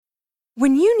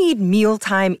When you need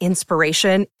mealtime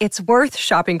inspiration, it's worth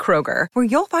shopping Kroger, where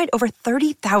you'll find over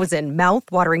 30,000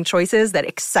 mouth-watering choices that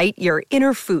excite your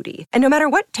inner foodie. And no matter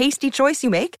what tasty choice you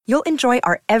make, you'll enjoy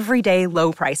our everyday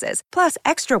low prices, plus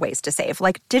extra ways to save,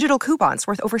 like digital coupons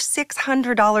worth over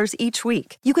 $600 each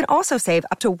week. You can also save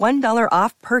up to $1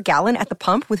 off per gallon at the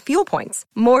pump with fuel points.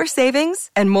 More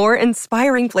savings and more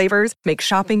inspiring flavors make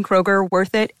shopping Kroger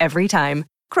worth it every time.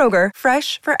 Kroger,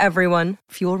 fresh for everyone.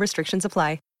 Fuel restrictions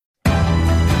apply.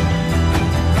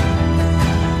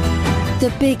 The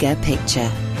Bigger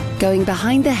Picture. Going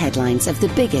behind the headlines of the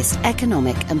biggest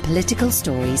economic and political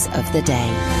stories of the day.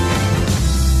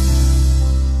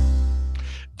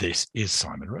 This is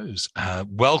Simon Rose.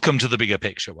 Welcome to The Bigger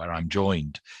Picture, where I'm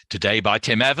joined today by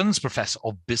Tim Evans, Professor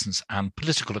of Business and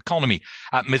Political Economy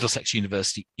at Middlesex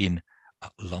University in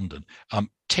London.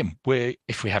 Tim,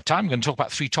 if we have time, we're going to talk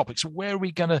about three topics. Where are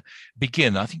we going to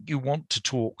begin? I think you want to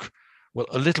talk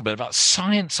a little bit about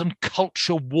science and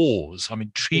culture wars. I'm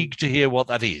intrigued to hear what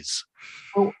that is.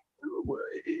 Well,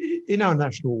 in our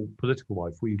national political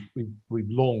life, we've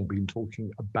long been talking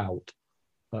about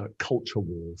culture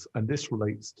wars, and this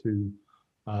relates to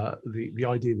the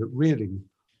idea that really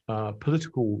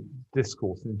political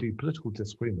discourse and indeed political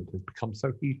disagreement has become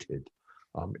so heated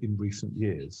in recent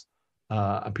years,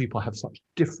 and people have such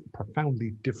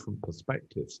profoundly different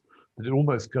perspectives that it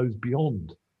almost goes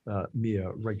beyond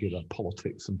mere regular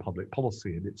politics and public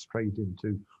policy, and it's strayed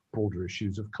into broader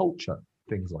issues of culture,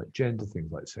 things like gender,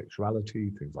 things like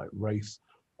sexuality, things like race.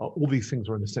 All these things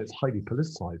are in a sense highly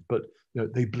politicized, but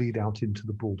they bleed out into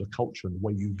the broader culture and the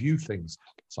way you view things,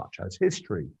 such as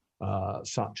history,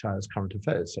 such as current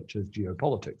affairs, such as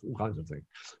geopolitics, all kinds of things.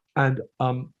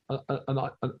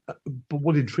 But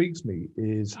what intrigues me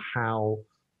is how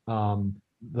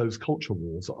those culture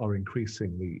wars are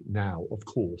increasingly now, of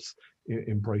course,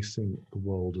 embracing the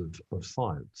world of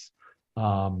science.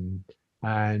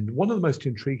 And one of the most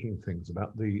intriguing things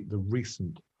about the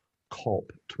recent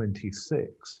COP26,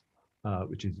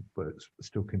 which is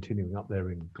still continuing up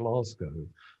there in Glasgow,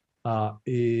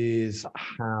 is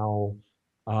how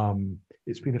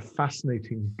it's been a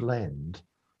fascinating blend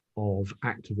of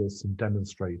activists and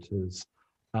demonstrators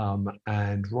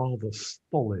and rather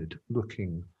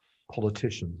stolid-looking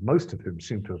politicians, most of whom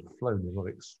seem to have flown in on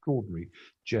extraordinary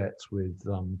jets with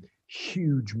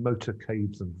huge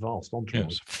motorcades and vast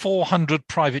entourages. Yes, 400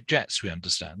 private jets, we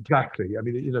understand. Exactly. I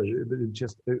mean,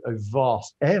 just a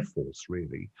vast air force,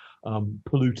 really,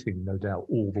 polluting, no doubt,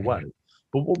 all the way.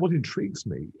 But what intrigues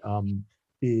me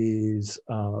is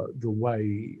the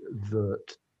way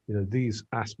that these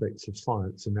aspects of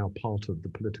science are now part of the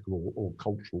political or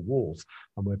cultural wars,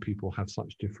 and where people have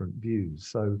such different views.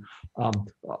 So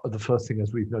the first thing,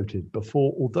 as we've noted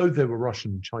before, although there were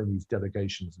Russian and Chinese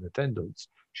delegations in attendance,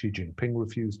 Xi Jinping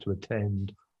refused to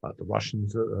attend. The Russian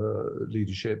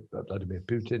leadership, Vladimir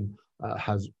Putin,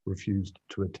 has refused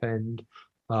to attend.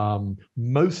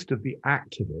 Most of the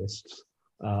activists,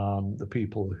 the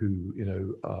people who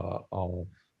are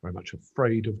very much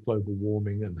afraid of global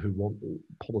warming and who want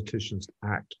politicians to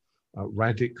act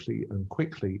radically and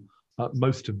quickly,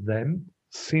 most of them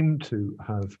seem to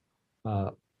have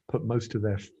put most of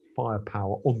their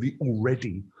firepower on the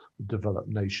already developed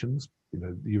nations,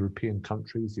 the European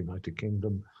countries, the United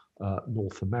Kingdom,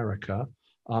 North America.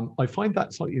 I find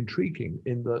that slightly intriguing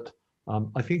in that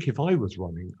I think if I was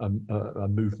running a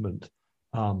movement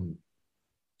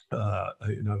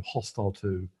hostile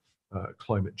to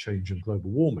climate change and global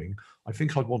warming, I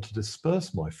think I'd want to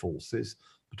disperse my forces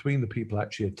between the people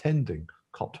actually attending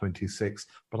COP26,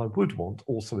 but I would want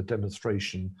also a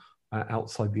demonstration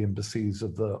outside the embassies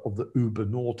of the uber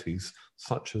naughties,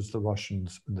 such as the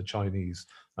Russians and the Chinese.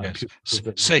 Yes.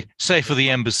 Say for the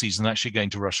embassies and actually going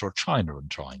to Russia or China and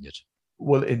trying it.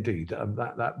 Well, indeed,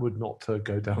 that would not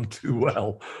go down too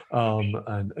well,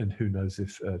 and who knows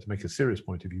if, to make a serious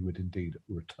point, if you would indeed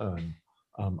return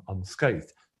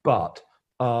unscathed. But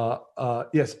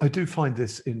yes, I do find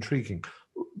this intriguing.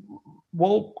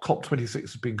 While COP26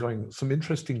 has been going, some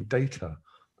interesting data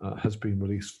has been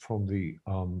released from the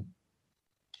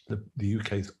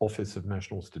UK's Office of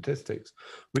National Statistics,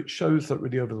 which shows that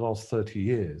really over the last 30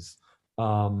 years,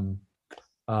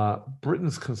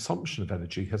 Britain's consumption of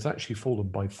energy has actually fallen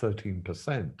by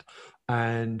 13%.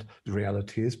 And the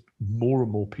reality is more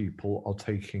and more people are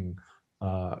taking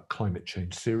climate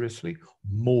change seriously.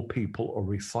 More people are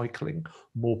recycling.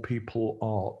 More people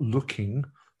are looking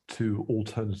to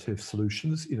alternative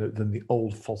solutions, than the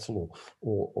old fossil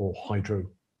or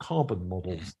hydrocarbon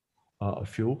models of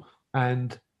fuel.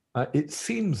 And it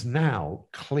seems now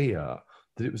clear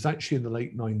that it was actually in the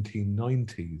late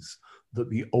 1990s that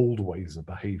the old ways of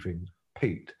behaving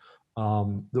peaked.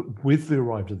 that with the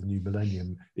arrival of the new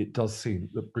millennium, it does seem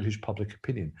that British public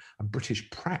opinion and British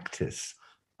practice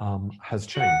has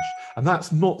changed. And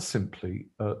that's not simply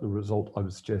the result, I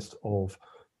would suggest, of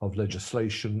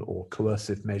legislation or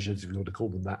coercive measures, if you want to call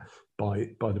them that, by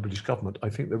the British government. I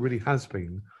think there really has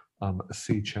been a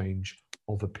sea change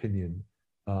of opinion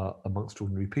amongst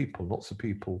ordinary people. Lots of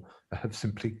people have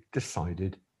simply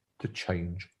decided to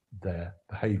change their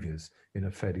behaviours in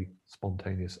a fairly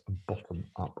spontaneous and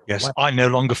bottom-up Yes, way. I no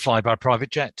longer fly by private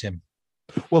jet, Tim.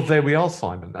 Well, there we are,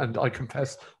 Simon, and I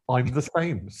confess I'm the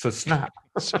same. So snap.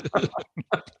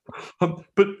 But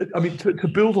I mean, to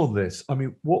build on this, I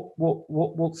mean,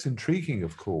 what's intriguing,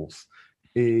 of course,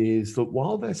 is that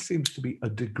while there seems to be a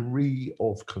degree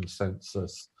of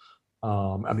consensus,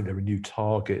 I mean, there are new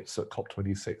targets at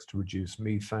COP26 to reduce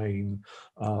methane.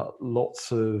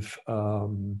 Lots of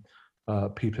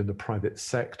people in the private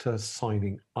sector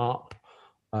signing up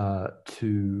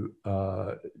to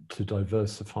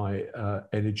diversify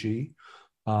energy.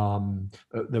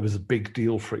 There was a big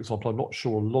deal, for example, I'm not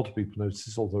sure a lot of people noticed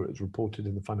this, although it was reported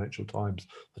in the Financial Times,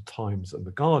 the Times and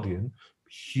the Guardian,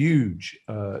 huge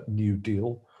new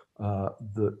deal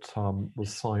that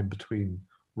was signed between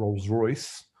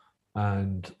Rolls-Royce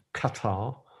and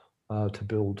Qatar to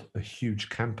build a huge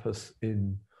campus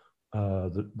in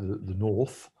the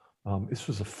north. This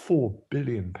was a £4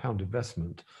 billion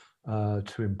investment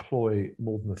to employ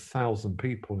more than 1,000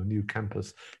 people in a new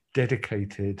campus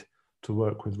dedicated to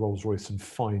work with Rolls-Royce and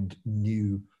find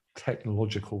new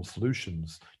technological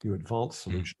solutions, new advanced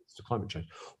solutions to climate change.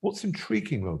 What's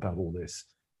intriguing about all this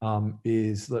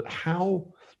is that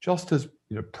how, just as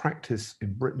practice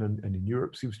in Britain and in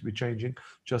Europe seems to be changing,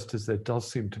 just as there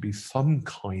does seem to be some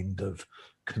kind of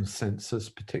consensus,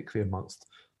 particularly amongst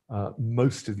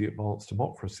most of the advanced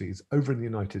democracies, over in the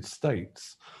United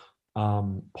States,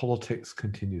 politics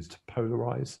continues to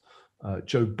polarize.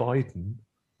 Joe Biden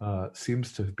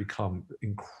seems to have become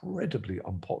incredibly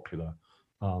unpopular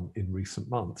in recent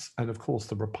months. And of course,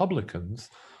 the Republicans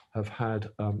have had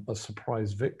a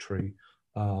surprise victory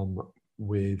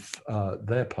with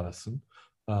their person,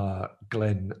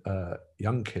 Glenn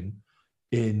Youngkin,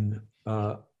 in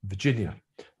Virginia.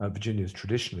 Virginia is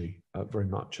traditionally very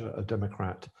much a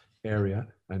Democrat area,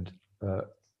 and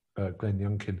Glenn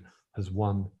Youngkin has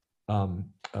won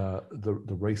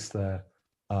the race there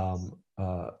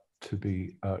to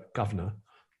be governor.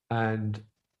 And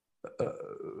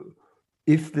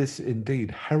if this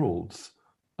indeed heralds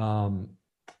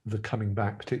the coming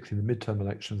back, particularly in the midterm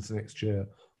elections next year,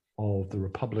 of the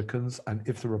Republicans, and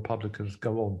if the Republicans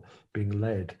go on being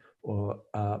led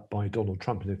by Donald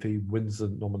Trump, and if he wins the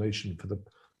nomination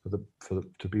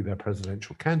to be their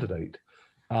presidential candidate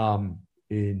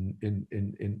in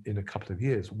a couple of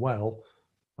years, well,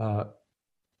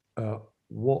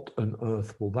 what on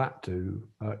earth will that do,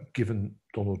 given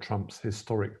Donald Trump's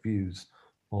historic views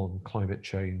on climate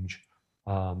change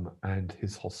and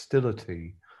his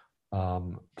hostility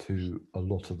to a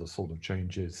lot of the sort of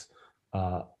changes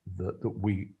that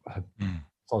we have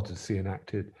started to see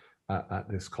enacted at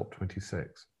this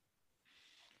COP26?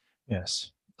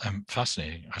 Yes.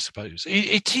 Fascinating, I suppose.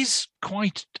 It is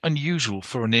quite unusual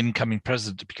for an incoming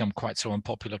president to become quite so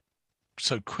unpopular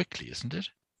so quickly, isn't it?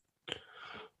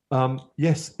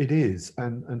 Yes, it is,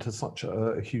 and to such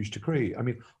a huge degree. I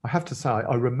mean, I have to say,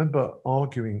 I remember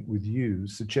arguing with you,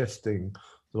 suggesting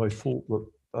that I thought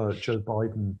that Joe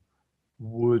Biden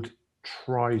would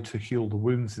try to heal the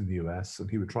wounds in the US, and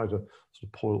he would try to sort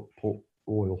of pour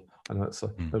oil, I know it's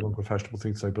no longer a fashionable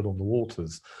thing to say, but on the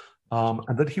waters,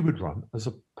 and that he would run as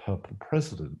a purple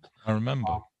president. I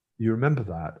remember. You remember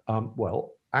that?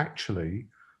 Well, actually,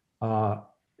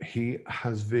 he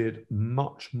has veered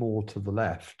much more to the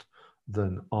left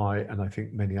than and I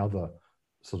think many other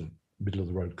sort of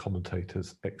middle-of-the-road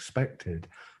commentators expected.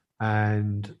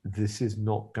 And this is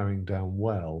not going down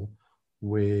well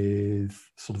with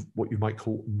sort of what you might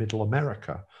call middle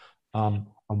America. And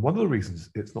one of the reasons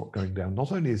it's not going down,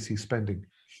 not only is he spending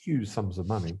huge sums of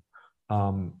money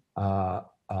and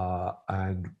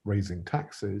raising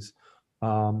taxes,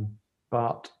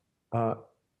 but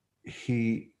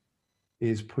he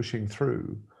is pushing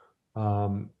through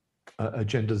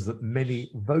agendas that many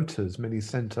voters, many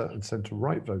centre and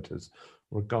centre-right voters,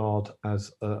 regard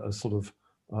as a sort of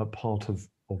part of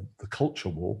the culture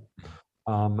war,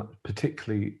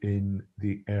 particularly in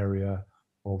the area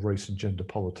of race and gender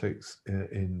politics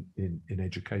in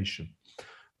education.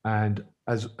 And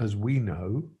as we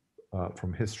know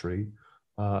from history,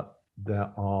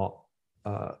 there are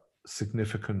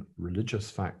significant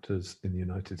religious factors in the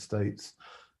United States,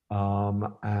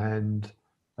 and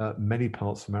many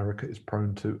parts of America is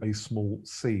prone to a small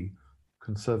c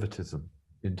conservatism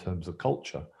in terms of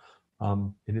culture.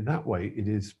 And in that way, it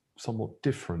is somewhat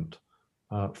different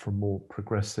from more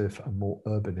progressive and more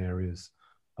urban areas,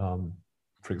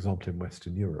 for example, in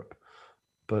Western Europe.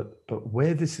 But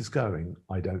where this is going,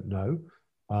 I don't know.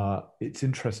 It's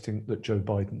interesting that Joe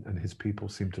Biden and his people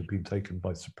seem to have been taken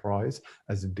by surprise,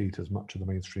 as indeed as much of the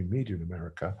mainstream media in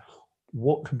America.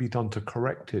 What can be done to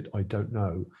correct it, I don't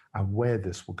know, and where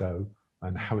this will go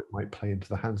and how it might play into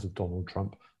the hands of Donald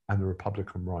Trump and the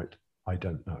Republican right, I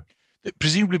don't know.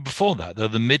 Presumably before that, though,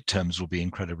 the midterms will be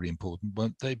incredibly important,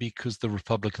 won't they? Because the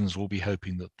Republicans will be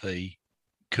hoping that they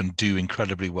can do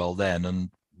incredibly well then and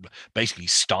basically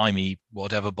stymie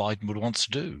whatever Biden would want to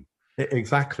do.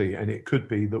 Exactly. And it could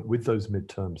be that with those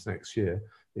midterms next year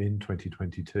in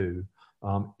 2022,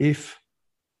 if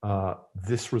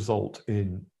this result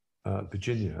in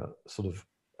Virginia sort of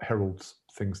heralds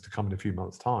things to come in a few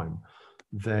months' time,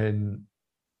 then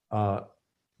Joe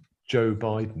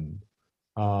Biden,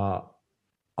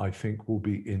 I think, will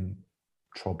be in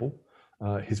trouble.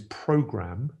 His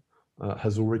program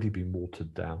has already been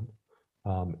watered down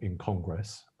in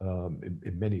Congress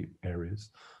in many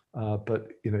areas. But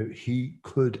he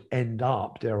could end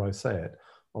up, dare I say it,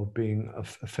 of being a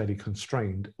fairly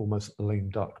constrained, almost lame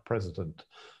duck president,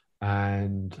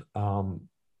 and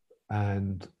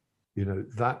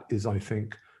that is, I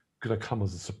think, going to come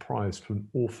as a surprise to an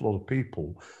awful lot of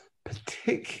people,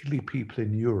 particularly people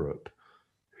in Europe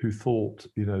who thought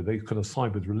they could have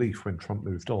sighed with relief when Trump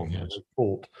moved on. Yes. They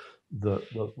thought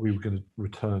that we were going to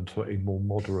return to a more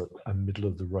moderate and middle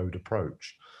of the road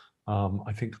approach.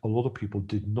 I think a lot of people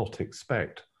did not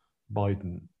expect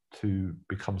Biden to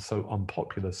become so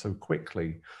unpopular so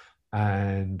quickly,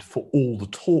 and for all the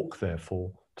talk,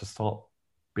 therefore, to start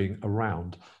being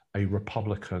around a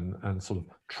Republican and sort of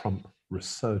Trump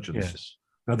resurgence. Yes.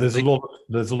 Now, there's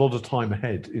a lot of time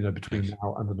ahead, between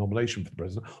now and the nomination for the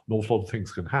president. An awful lot of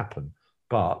things can happen,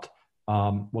 but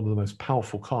one of the most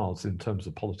powerful cards in terms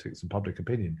of politics and public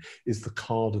opinion is the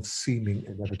card of seeming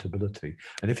inevitability.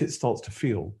 And if it starts to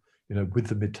feel, with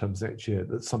the midterms next year,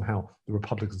 that somehow the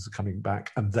Republicans are coming back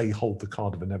and they hold the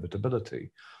card of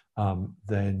inevitability,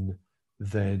 then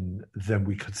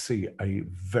we could see a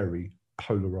very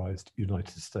polarized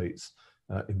United States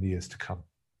in the years to come.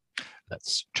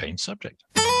 Let's change subject.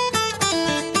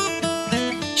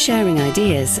 Sharing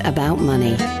ideas about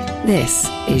money. This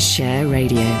is Share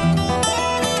Radio.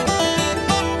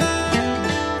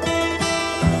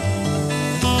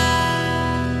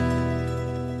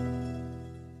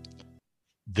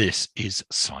 This is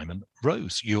Simon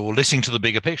Rose. You're listening to The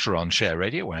Bigger Picture on Share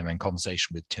Radio, where I'm in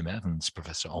conversation with Tim Evans,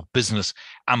 Professor of Business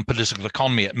and Political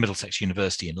Economy at Middlesex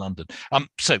University in London.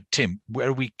 So, Tim, where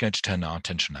are we going to turn our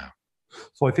attention now?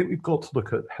 So I think we've got to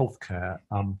look at healthcare.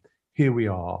 Here we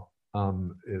are,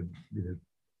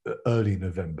 early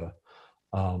November.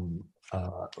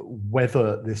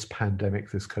 Whether this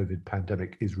COVID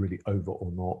pandemic, is really over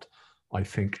or not, I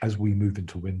think as we move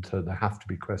into winter, there have to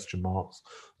be question marks.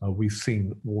 We've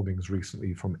seen warnings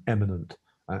recently from eminent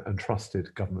and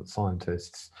trusted government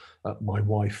scientists. My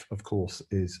wife, of course,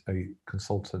 is a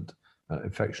consultant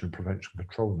infection prevention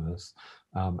control nurse,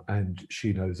 and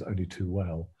she knows only too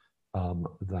well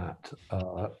that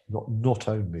not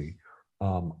only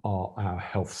are our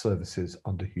health services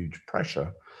under huge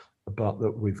pressure, but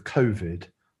that with COVID,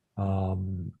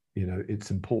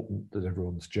 it's important that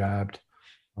everyone's jabbed,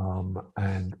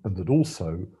 and that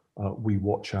also we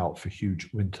watch out for huge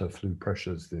winter flu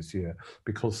pressures this year,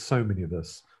 because so many of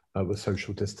us were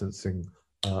social distancing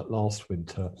last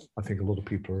winter. I think a lot of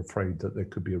people are afraid that there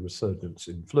could be a resurgence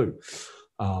in flu.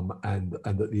 And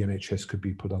that the NHS could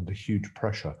be put under huge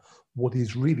pressure. What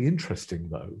is really interesting,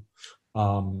 though,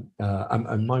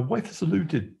 and my wife has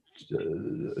alluded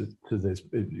to this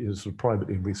sort of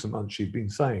privately in recent months, she's been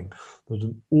saying that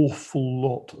an awful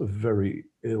lot of very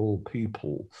ill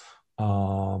people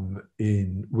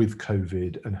with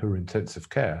COVID and who are intensive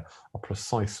care are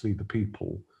precisely the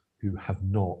people who have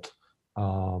not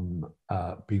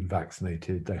been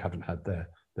vaccinated. They haven't had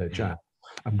their jab.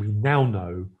 And we now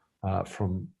know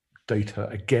from data,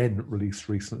 again released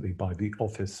recently by the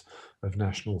Office of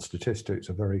National Statistics,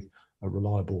 a very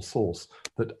reliable source,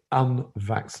 that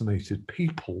unvaccinated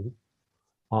people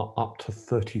are up to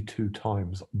 32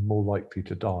 times more likely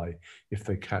to die if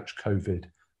they catch COVID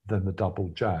than the double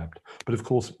jabbed. But of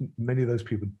course, many of those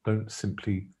people don't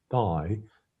simply die.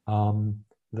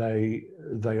 They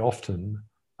often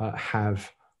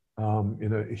have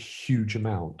a huge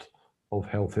amount of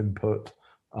health input,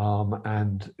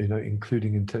 and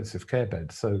including intensive care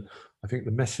beds. So I think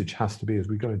the message has to be, as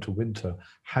we go into winter,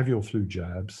 have your flu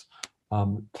jabs,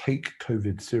 take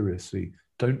COVID seriously,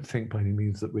 don't think by any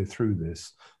means that we're through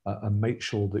this, and make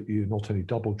sure that you not only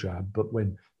double jab, but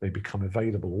when they become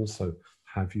available, also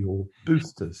have your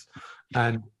boosters.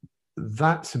 And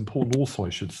that's important also, I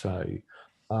should say,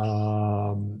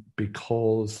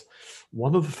 because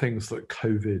one of the things that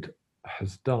COVID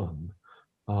has done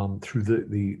through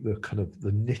the kind of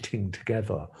the knitting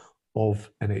together of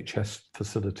NHS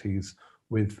facilities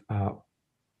with our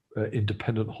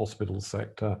independent hospital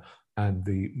sector and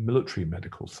the military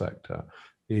medical sector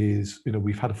is,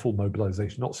 we've had a full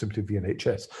mobilization, not simply of the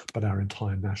NHS, but our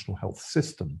entire national health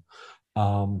system.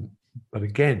 But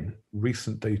again,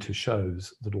 recent data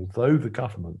shows that although the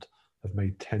government have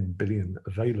made 10 billion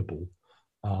available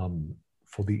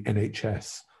for the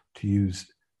NHS to use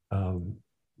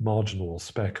marginal or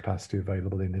spare capacity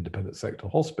available in independent sector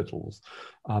hospitals,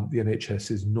 the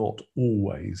NHS is not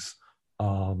always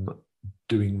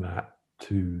doing that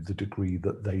to the degree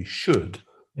that they should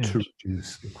to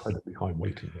reduce incredibly high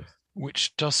waiting lists.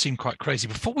 Which does seem quite crazy.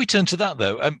 Before we turn to that,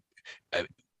 though,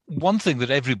 one thing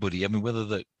that everybody, whether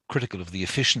they're critical of the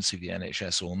efficiency of the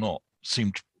NHS or not,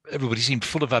 everybody seemed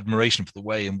full of admiration for the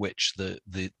way in which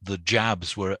the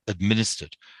jabs were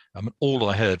administered. All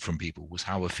I heard from people was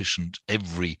how efficient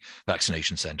every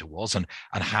vaccination centre was, and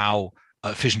how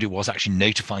efficient it was actually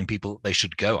notifying people that they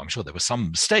should go. I'm sure there were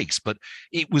some mistakes, but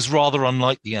it was rather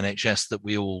unlike the NHS that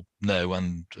we all know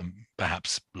and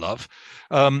perhaps love.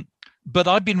 But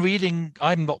I've been reading,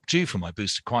 I'm not due for my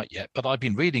booster quite yet, but I've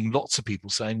been reading lots of people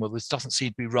saying, well, this doesn't seem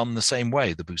to be run the same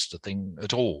way, the booster thing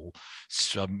at all.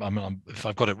 So, if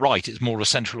I've got it right, it's more a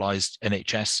centralized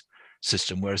NHS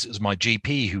system, whereas it was my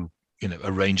GP who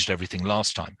arranged everything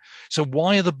last time. So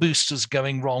why are the boosters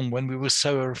going wrong when we were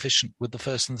so efficient with the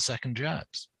first and the second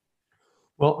jabs?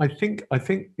 Well, I think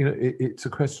it's a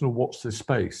question of watch this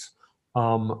space.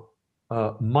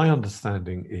 My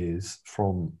understanding is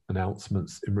from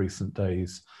announcements in recent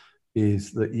days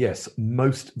is that yes,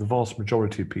 the vast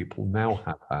majority of people now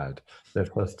have had their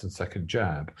first and second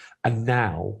jab, and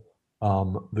now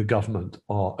the government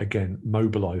are again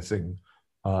mobilizing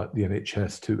the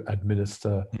NHS to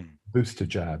administer booster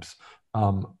jabs.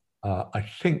 I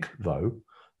think, though,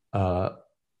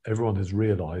 everyone has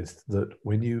realized that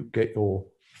when you get your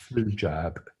flu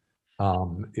jab,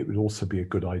 it would also be a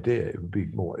good idea. It would be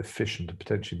more efficient and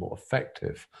potentially more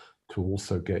effective to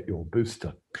also get your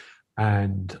booster.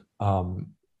 And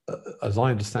as I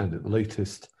understand it, the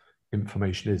latest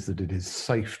information is that it is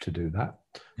safe to do that.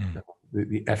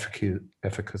 The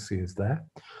efficacy is there.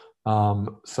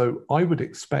 So I would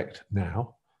expect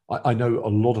now, I know a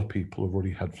lot of people have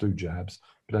already had flu jabs,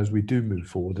 but as we do move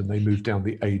forward and they move down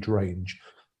the age range,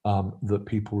 that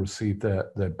people receive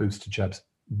their booster jabs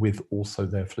with also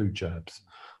their flu jabs.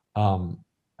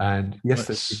 And yes,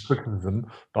 there's criticism,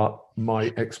 but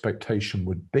my expectation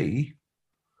would be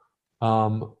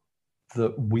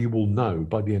that we will know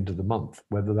by the end of the month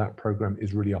whether that program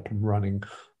is really up and running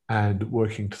and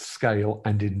working to scale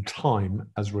and in time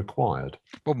as required.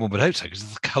 Well, one would hope so,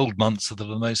 because the cold months are the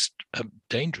most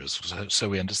dangerous, so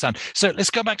we understand. So let's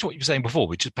go back to what you were saying before,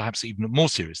 which is perhaps even a more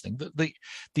serious thing. The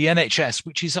NHS,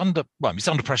 which is it's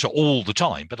under pressure all the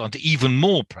time, but under even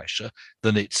more pressure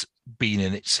than it's been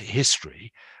in its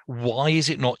history. Why is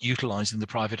it not utilising the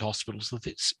private hospitals that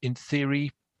it's in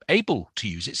theory able to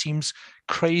use? It seems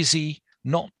crazy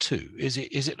not to. Is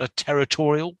it a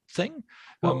territorial thing?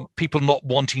 People not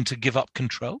wanting to give up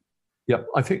control? Yeah,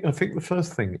 I think the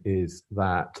first thing is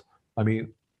that,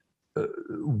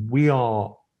 we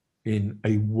are in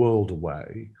a world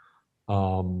away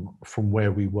from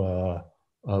where we were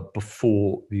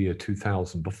before the year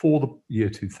 2000. Before the year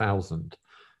 2000,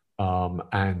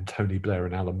 and Tony Blair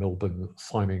and Alan Milburn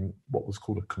signing what was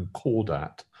called a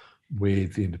concordat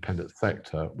with the independent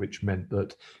sector, which meant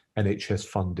that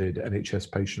NHS-funded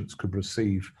NHS patients could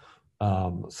receive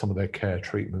some of their care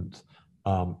treatment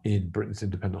in Britain's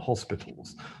independent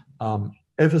hospitals.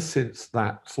 Ever since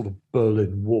that sort of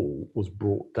Berlin Wall was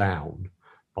brought down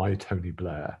by Tony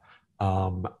Blair,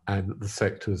 and the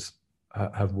sectors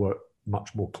have worked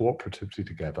much more cooperatively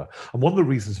together. And one of the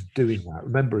reasons of doing that,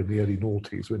 remember in the early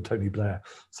noughties when Tony Blair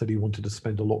said he wanted to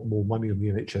spend a lot more money on the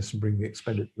NHS and bring the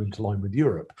expenditure into line with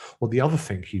Europe. Well, the other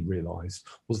thing he realised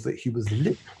was that he was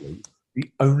literally the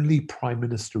only prime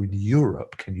minister in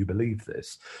Europe, can you believe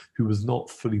this, who was not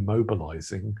fully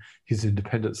mobilising his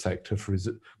independent sector for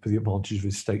the advantage of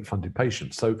his state-funded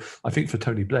patients. So I think for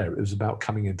Tony Blair, it was about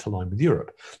coming into line with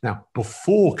Europe. Now,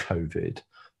 before COVID,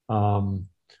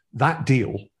 that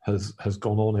deal has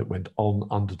gone on. It went on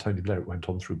under Tony Blair. It went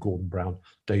on through Gordon Brown,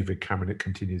 David Cameron. It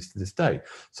continues to this day.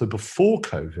 So before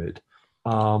COVID,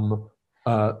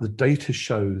 the data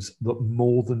shows that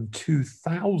more than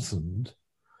 2,000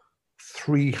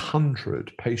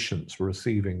 300 patients were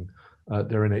receiving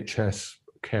their NHS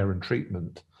care and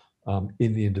treatment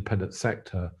in the independent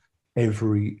sector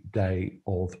every day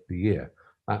of the year.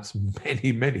 That's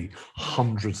many, many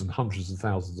hundreds and hundreds of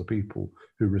thousands of people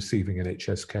who are receiving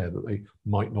NHS care that they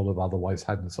might not have otherwise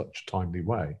had in such a timely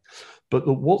way. But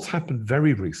what's happened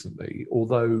very recently,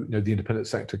 although the independent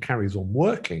sector carries on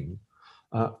working,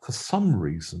 for some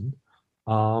reason,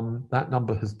 that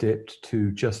number has dipped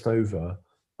to just over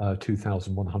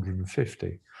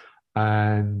 2,150.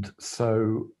 And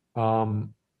so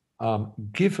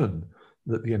given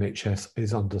that the NHS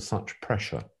is under such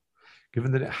pressure,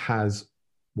 given that it has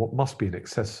what must be in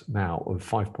excess now of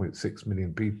 5.6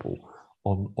 million people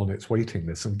on its waiting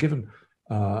list, and given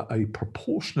a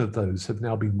proportion of those have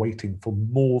now been waiting for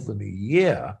more than a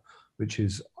year, which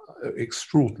is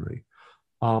extraordinary,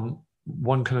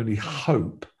 one can only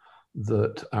hope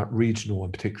that at regional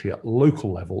and particularly at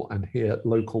local level, and here at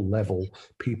local level,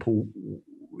 people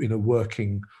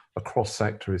working across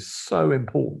sector is so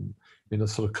important in a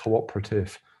sort of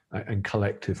cooperative and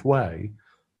collective way,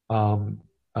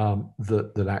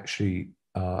 that actually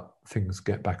things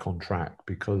get back on track.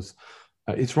 Because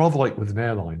it's rather like with an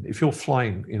airline. If you're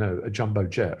flying, a jumbo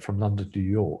jet from London to New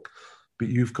York, but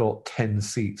you've got 10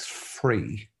 seats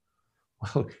free,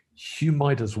 well, you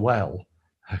might as well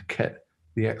get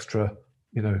the extra,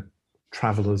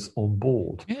 travelers on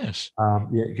board. Yes.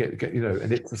 And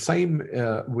it's the same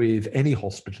with any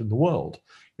hospital in the world.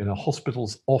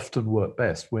 Hospitals often work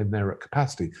best when they're at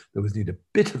capacity. They always need a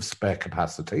bit of spare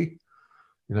capacity.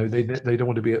 They don't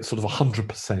want to be at sort of 100%,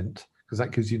 because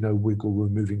that gives you no wiggle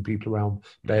room moving people around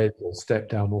bed or step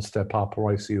down or step up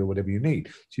or ICU or whatever you need.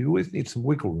 So you always need some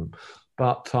wiggle room.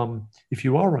 But if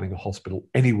you are running a hospital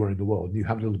anywhere in the world and you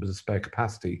have a little bit of spare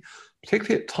capacity,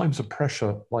 particularly at times of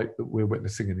pressure like that we're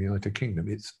witnessing in the United Kingdom,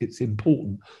 it's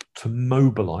important to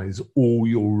mobilize all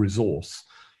your resource,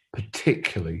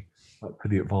 particularly for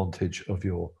the advantage of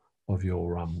your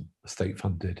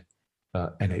state-funded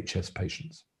NHS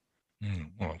patients.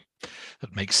 Well,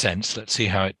 that makes sense. Let's see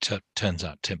how it turns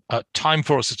out, Tim. Time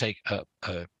for us to take a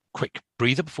quick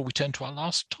breather before we turn to our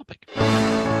last topic.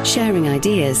 Sharing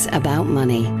ideas about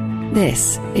money.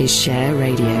 This is Share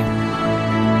Radio.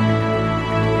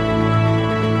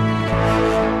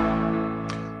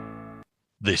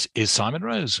 This is Simon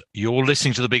Rose. You're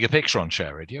listening to The Bigger Picture on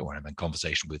Share Radio, where I'm in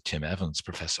conversation with Tim Evans,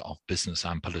 Professor of Business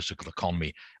and Political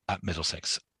Economy at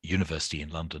Middlesex University in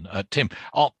London. Tim,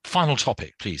 our final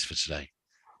topic, please, for today.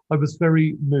 I was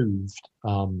very moved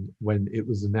when it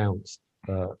was announced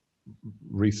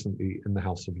recently in the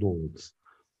House of Lords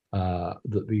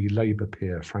that the Labour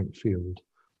peer, Frank Field,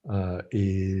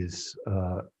 is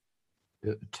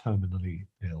terminally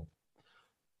ill.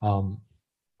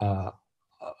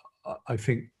 I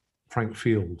think Frank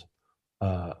Field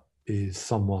is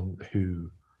someone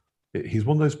he's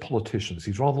one of those politicians.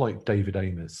 He's rather like David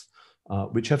Amess.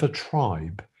 Whichever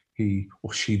tribe he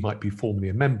or she might be formerly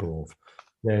a member of,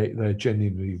 they're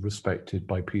genuinely respected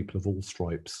by people of all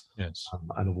stripes, yes,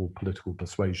 and of all political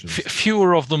persuasions.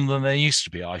 Fewer of them than there used to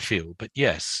be, I feel, but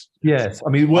yes. Yes, I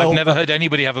mean, well, I've never heard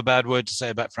anybody have a bad word to say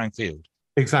about Frank Field.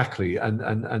 Exactly, and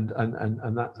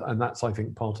that's I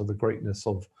think part of the greatness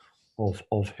of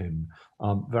him.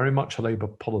 Very much a Labour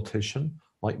politician,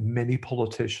 like many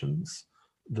politicians,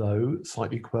 though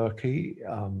slightly quirky.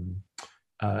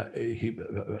 He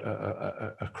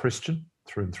a Christian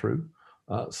through and through.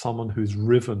 Someone who's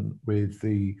riven with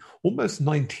the almost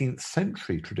 19th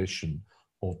century tradition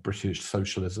of British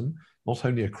socialism, not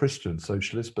only a Christian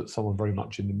socialist, but someone very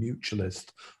much in the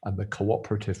mutualist and the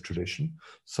cooperative tradition.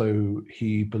 So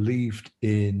he believed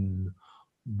in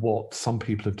what some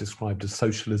people have described as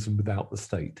socialism without the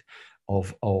state,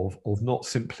 of not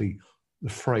simply the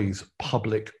phrase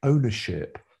public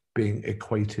ownership being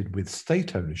equated with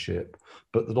state ownership,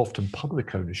 but that often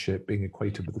public ownership being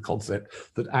equated with the concept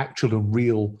that actual and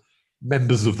real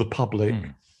members of the public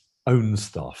own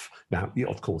stuff. Now,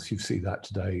 of course, you see that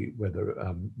today, whether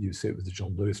you see it with the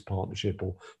John Lewis Partnership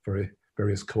or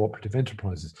various cooperative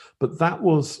enterprises. But that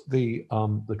was the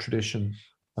tradition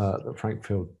that Frank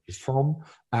Field is from.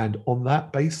 And on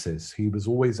that basis, he was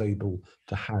always able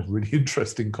to have really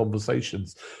interesting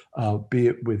conversations, be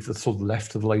it with the sort of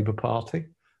left of the Labour Party,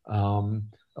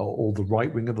 or the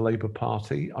right wing of the Labour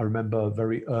Party. I remember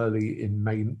very early in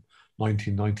May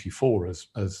 1994,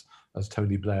 as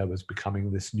Tony Blair was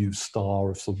becoming this new star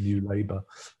of sort of New Labour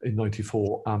in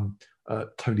 94,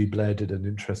 Tony Blair did an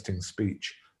interesting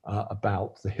speech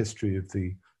about the history of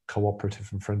the cooperative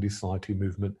and friendly society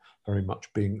movement very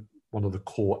much being one of the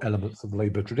core elements of the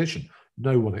Labour tradition.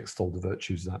 No one extolled the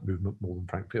virtues of that movement more than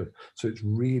Frank Field. So it's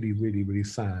really, really, really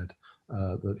sad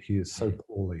that he is so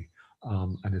poorly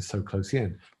and is so close to the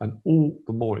end. And all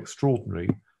the more extraordinary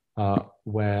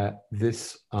where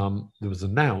this there was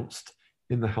announced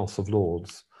in the House of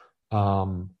Lords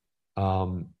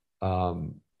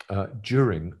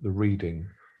during the reading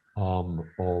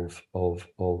of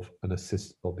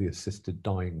the assisted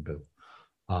dying bill.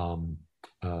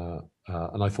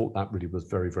 And I thought that really was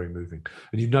very, very moving.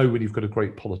 And you know, when you've got a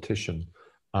great politician,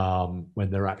 when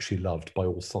they're actually loved by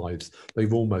all sides,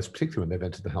 they've almost, particularly when they've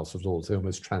entered the House of Lords, they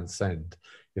almost transcend,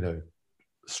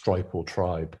 stripe or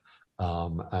tribe.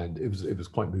 And it was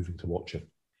quite moving to watch it.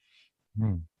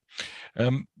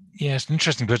 Yes,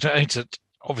 interesting, but it's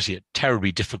obviously a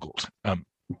terribly difficult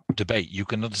debate. You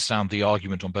can understand the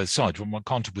argument on both sides. Well, one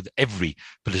can't with every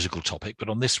political topic, but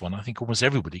on this one, I think almost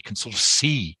everybody can sort of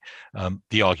see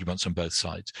the arguments on both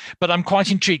sides. But I'm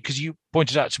quite intrigued because you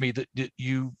pointed out to me that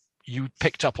you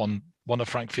picked up on one of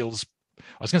Frank Field's, I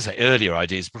was going to say earlier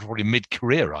ideas, but probably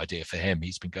mid-career idea for him.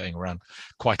 He's been going around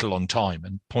quite a long time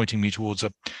and pointing me towards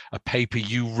a paper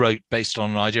you wrote based on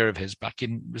an idea of his back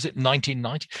in, was it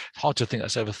 1990? Hard to think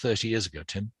that's over 30 years ago,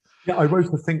 Tim. Yeah, I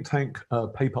wrote a think tank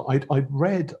paper. I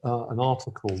read an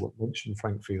article that mentioned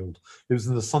Frank Field. It was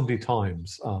in the Sunday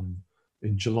Times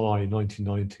in July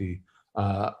 1990,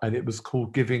 and it was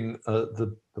called "Giving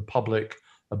the Public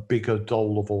a Bigger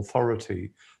Dole of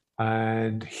Authority."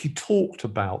 And he talked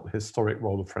about the historic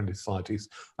role of friendly societies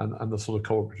and the sort of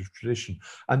cooperative tradition.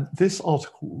 And this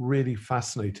article really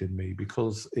fascinated me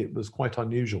because it was quite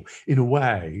unusual. In a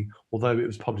way, although it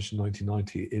was published in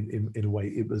 1990, in a way,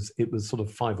 it was sort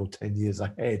of 5 or 10 years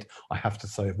ahead, I have to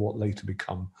say, of what later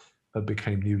became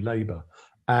New Labour.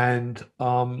 And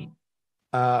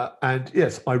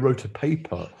yes, I wrote a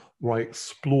paper where I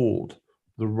explored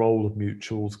the role of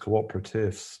mutuals,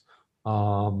 cooperatives,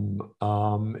 in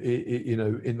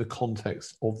the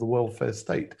context of the welfare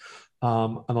state.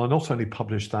 And I not only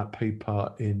published that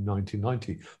paper in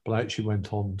 1990, but I actually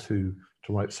went on to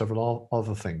write several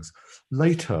other things.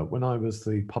 Later, when I was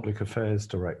the public affairs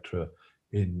director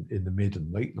in the mid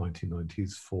and late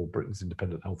 1990s for Britain's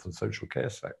independent health and social care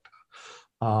sector,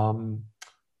 and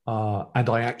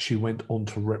I actually went on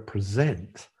to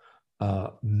represent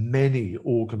many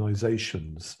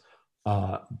organizations,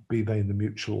 be they in the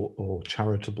mutual or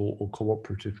charitable or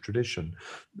cooperative tradition.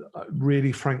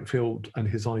 Really, Frank Field and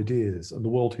his ideas and the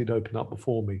world he'd opened up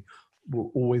before me were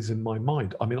always in my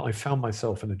mind. I mean, I found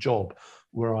myself in a job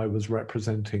where I was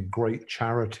representing great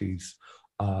charities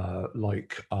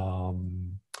like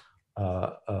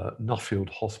Nuffield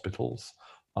Hospitals,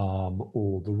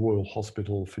 or the Royal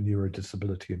Hospital for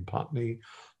Neurodisability in Putney,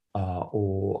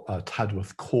 or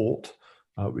Tadworth Court,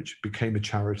 which became a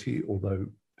charity, although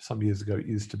some years ago it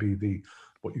used to be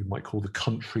what you might call the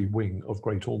country wing of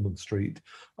Great Ormond Street,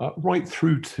 right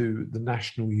through to the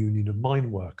National Union of Mine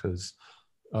Workers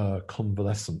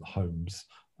convalescent homes,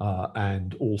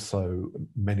 and also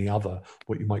many other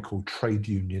what you might call trade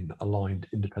union aligned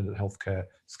independent healthcare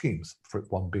schemes, for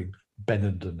one being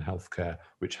Benenden Healthcare,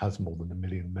 which has more than 1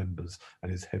 million members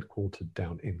and is headquartered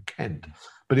down in Kent.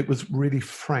 But it was really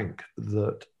Frank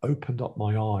that opened up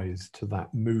my eyes to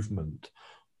that movement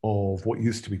of what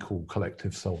used to be called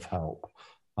collective self-help,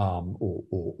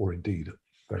 or indeed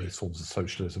various forms of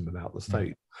socialism without the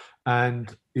state.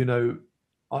 And,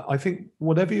 I think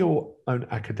whatever your own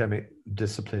academic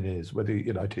discipline is, whether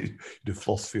you do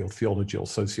philosophy or theology or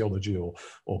sociology or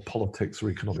politics or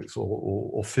economics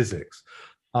or physics,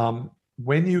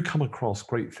 when you come across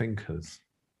great thinkers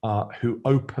who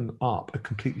open up a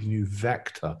completely new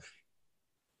vector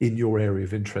in your area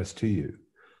of interest to you,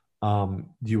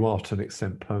 you are to an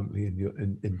extent permanently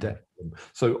in debt to them.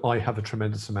 So I have a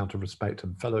tremendous amount of respect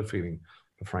and fellow feeling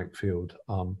for Frank Field,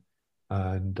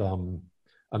 and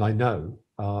I know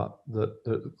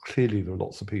that clearly there are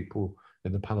lots of people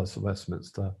in the Palace of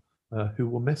Westminster who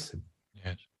will miss him.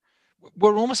 Yes.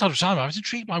 We're almost out of time. I was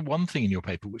intrigued by one thing in your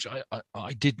paper, which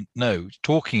I didn't know,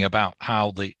 talking about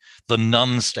how the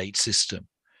non-state system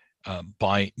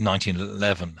by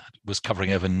 1911 was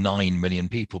covering over 9 million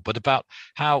people, but about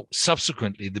how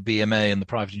subsequently the BMA and the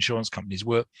private insurance companies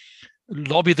were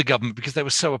lobby the government because they were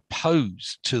so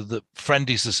opposed to the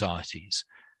friendly societies,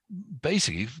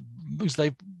 basically because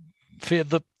they feared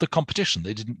the competition.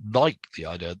 They didn't like the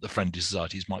idea that the friendly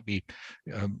societies might be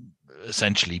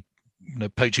essentially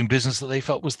poaching business that they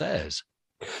felt was theirs.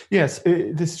 Yes,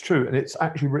 this is true, and it's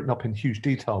actually written up in huge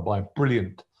detail by a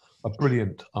brilliant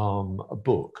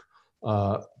book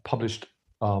published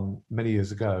many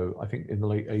years ago, I think in the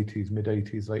late 80s, mid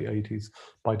 80s, late 80s,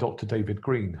 by Dr. David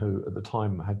Green, who at the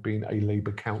time had been a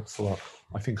Labour councillor,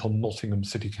 I think on Nottingham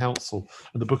City Council.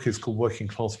 And the book is called Working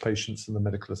Class Patients in the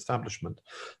Medical Establishment.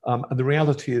 And the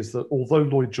reality is that although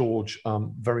Lloyd George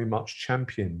very much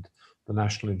championed the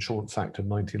National Insurance Act of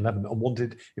 1911 and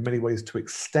wanted in many ways to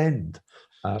extend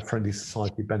friendly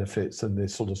society benefits and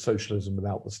this sort of socialism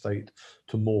without the state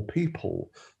to more people,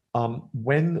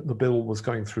 when the bill was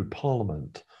going through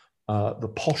Parliament, the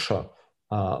posher,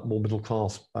 more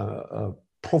middle-class,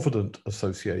 provident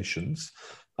associations,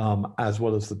 as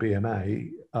well as the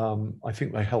BMA, I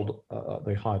think they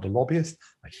hired a lobbyist.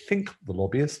 I think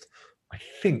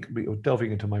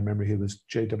delving into my memory here, was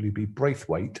J.W.B.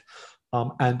 Braithwaite,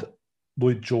 and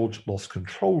Lloyd George lost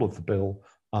control of the bill.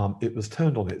 It was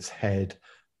turned on its head,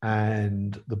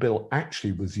 and the bill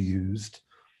actually was used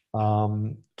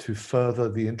to further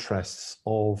the interests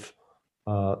of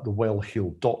the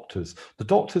well-heeled doctors. The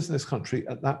doctors in this country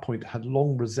at that point had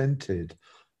long resented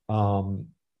the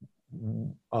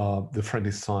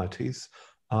friendly societies.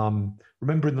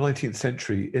 Remember, in the 19th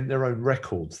century, in their own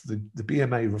records, the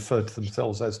BMA referred to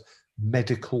themselves as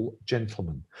medical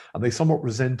gentlemen, and they somewhat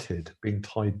resented being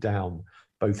tied down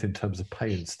both in terms of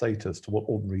pay and status to what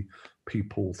ordinary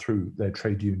people through their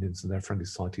trade unions and their friendly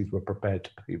societies were prepared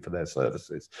to pay for their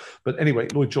services. But anyway,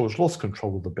 Lloyd George lost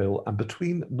control of the bill, and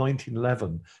between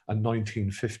 1911 and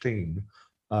 1915,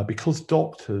 because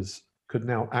doctors could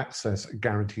now access a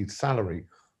guaranteed salary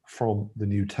from the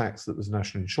new tax that was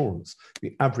national insurance,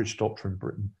 the average doctor in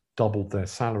Britain doubled their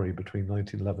salary between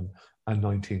 1911 and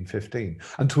 1915.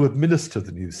 And to administer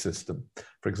the new system,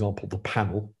 for example, the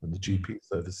panel and the GP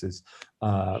services,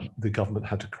 the government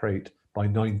had to create, by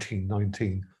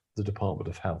 1919, the Department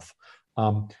of Health.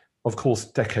 Of course,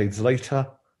 decades later,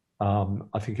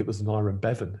 I think it was Nyron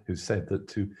Bevan who said that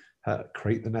to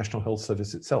create the National Health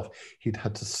Service itself, he'd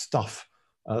had to stuff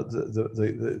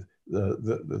the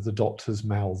doctors'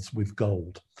 mouths with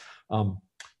gold.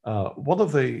 One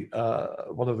of the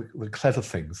clever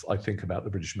things I think about the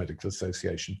British Medical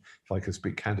Association, if I could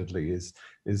speak candidly, is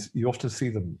you often see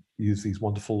them use these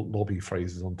wonderful lobby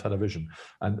phrases on television,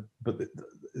 but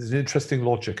there's an interesting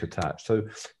logic attached. So,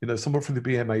 someone from the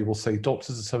BMA will say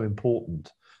doctors are so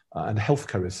important and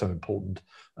healthcare is so important.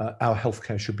 Our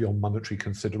healthcare should be on monetary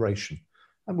consideration.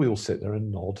 And we all sit there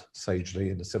and nod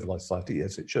sagely in a civilized society,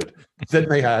 yes, it should. Then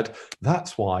they add,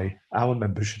 that's why our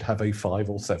members should have a 5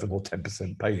 or 7 or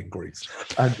 10% pay increase.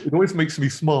 And it always makes me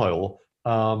smile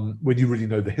when you really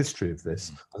know the history of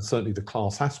this, and certainly the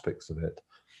class aspects of it,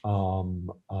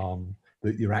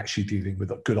 that you're actually dealing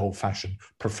with a good old-fashioned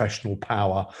professional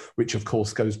power, which of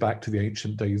course goes back to the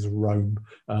ancient days of Rome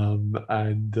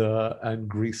and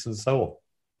Greece and so on.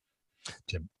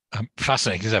 Tim.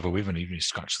 Fascinating as ever. We haven't even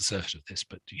scratched the surface of this,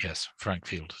 but yes, Frank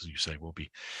Field, as you say, will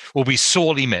be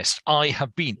sorely missed. I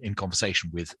have been in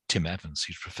conversation with Tim Evans,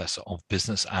 who's Professor of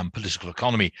Business and Political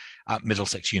Economy at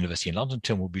Middlesex University in London.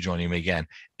 Tim will be joining me again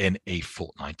in a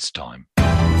fortnight's time.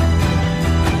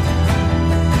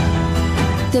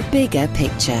 The Bigger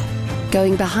Picture,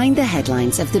 going behind the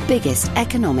headlines of the biggest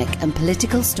economic and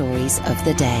political stories of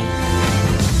the day.